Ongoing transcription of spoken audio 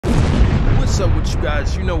up with you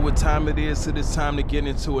guys? You know what time it is, so it's time to get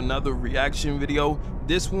into another reaction video.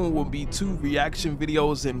 This one will be 2 reaction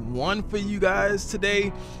videos in one for you guys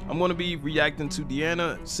today. I'm going to be reacting to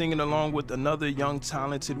Diana singing along with another young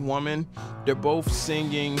talented woman. They're both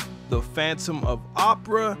singing The Phantom of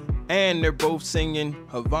Opera, and they're both singing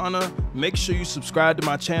Havana. Make sure you subscribe to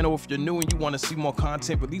my channel if you're new and you want to see more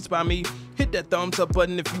content released by me. Hit that thumbs up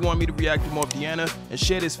button if you want me to react to more of Diana, and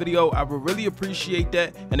share this video. I would really appreciate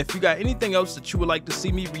that. And if you got anything else that you would like to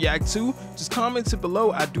see me react to, just comment it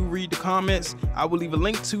below. I do read the comments. I will leave a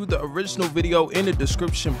link to the original video in the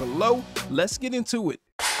description below. Let's get into it.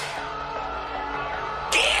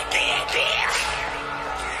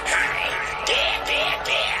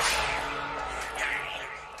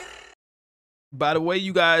 By the way,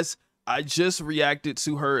 you guys, I just reacted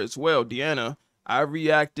to her as well, Diana. I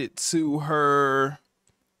reacted to her,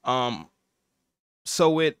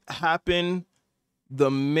 So It Happened, the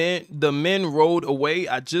men rode away.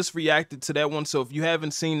 I just reacted to that one, so if you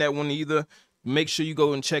haven't seen that one either, make sure you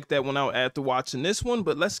go and check that one out after watching this one.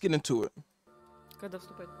 But let's get into it.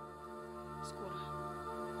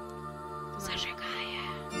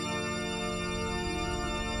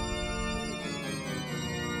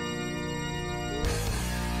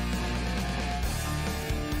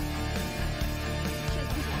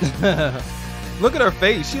 Look at her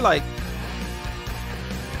face. She like,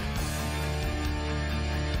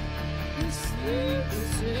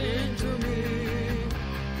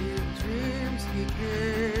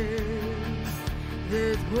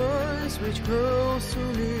 that voice which calls to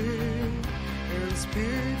me and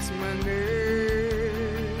speaks my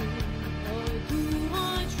name. Or do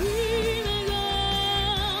I dream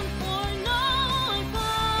again? For now I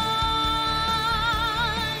find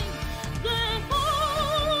the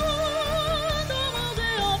phantom of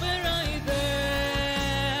the opera right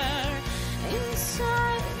there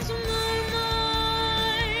inside my mind.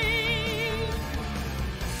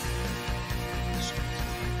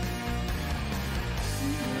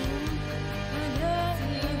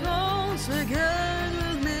 Again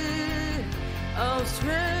with me, oh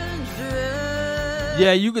stranger.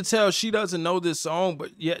 yeah, you could tell she doesn't know this song, but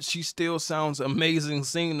yet she still sounds amazing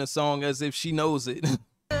singing the song as if she knows it.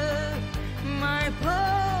 My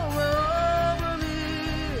power over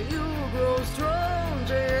me, you grow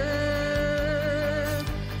stronger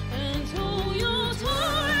until your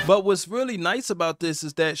time. But what's really nice about this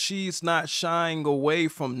is that she's not shying away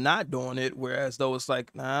from not doing it, whereas though it's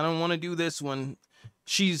like, nah, I don't want to do this one.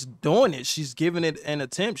 She's doing it. She's giving it an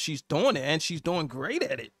attempt. She's doing it, and she's doing great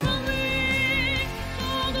at it.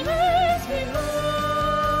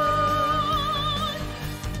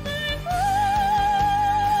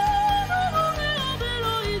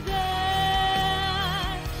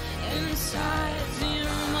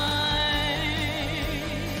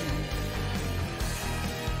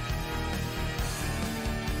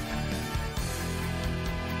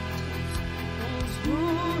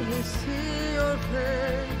 See your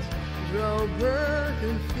face, draw back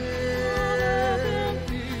and fear.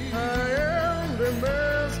 I am the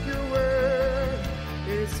mask you wear,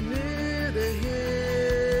 it's me they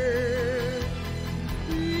hear.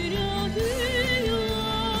 We don't hear your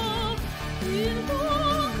love, we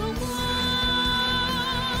walk away.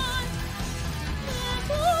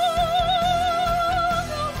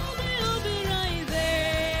 They'll be right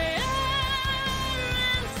there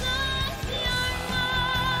inside your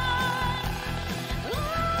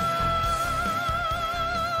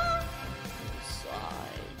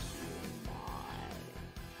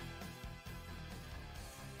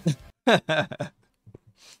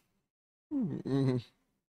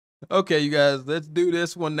Okay, you guys, let's do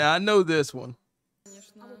this one now. I know this one.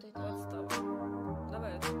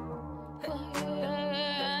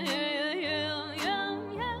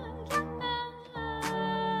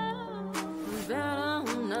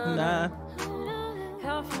 Nah.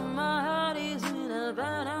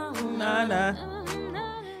 Nah, nah.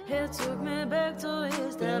 It took me back to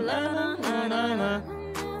his nah, nah, nah.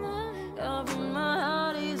 My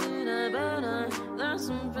heart is in a banner. There's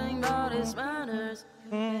something about his manners.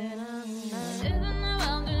 Isn't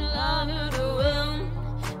about to love you to win.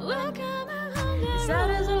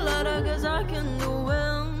 Sad as a letter, cause I can do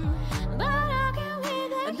well. But I can't wait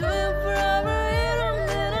that do it forever.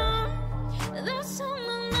 There's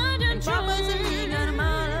someone that you choose. Papa said he got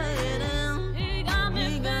my head in. He got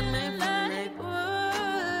me like, whoa.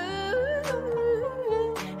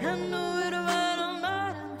 I knew it right on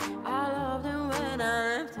bottom. I loved him when I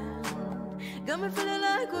left him. Got me feeling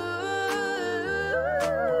like, ooh.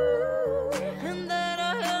 And then I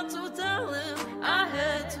had to tell him I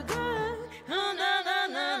had to go. Oh, na na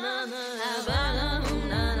na na na, na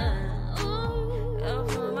na na. Ooh.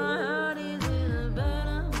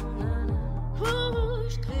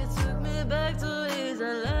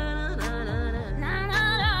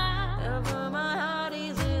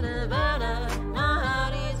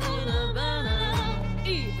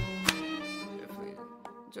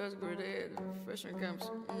 Fresh on campus,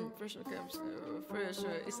 fresh on campus. Fresh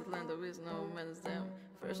East Atlanta, with no manners down.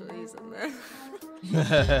 Fresh East Atlanta.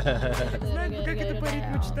 Знаете, как это по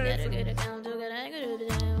ритму читается?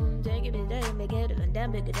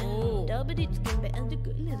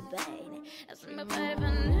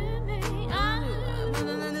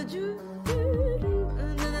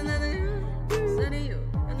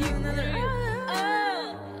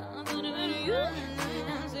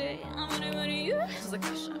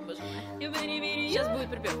 Сейчас будет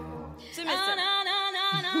припев. Все вместе.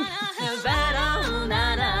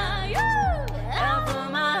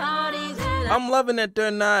 I'm loving that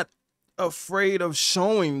they're not afraid of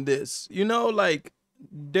showing this. You know, like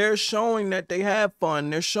they're showing that they have fun.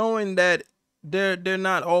 They're showing that they're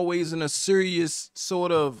not always in a serious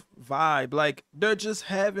sort of vibe. Like they're just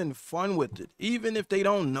having fun with it. Even if they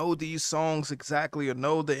don't know these songs exactly or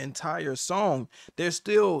know the entire song, they're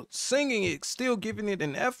still singing it, still giving it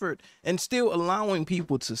an effort, and still allowing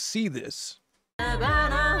people to see this. Back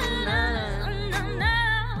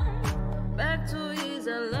to East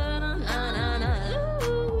Atlanta.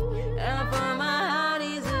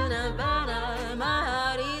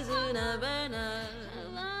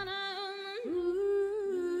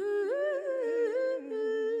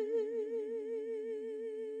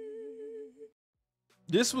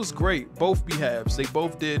 This was great, both behalves. They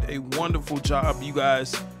both did a wonderful job, you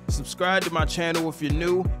guys. Subscribe to my channel if you're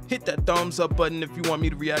new. Hit that thumbs up button if you want me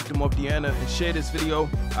to react to more of Diana, and share this video.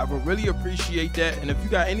 I would really appreciate that. And if you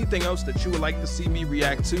got anything else that you would like to see me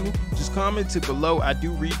react to, just comment it below. I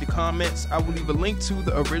do read the comments. I will leave a link to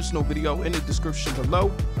the original video in the description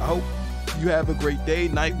below. I hope you have a great day,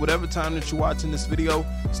 night, whatever time that you're watching this video.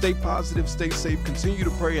 Stay positive, stay safe, continue to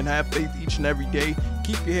pray and have faith each and every day.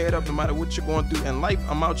 Keep your head up no matter what you're going through in life.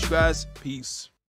 I'm out, you guys. Peace.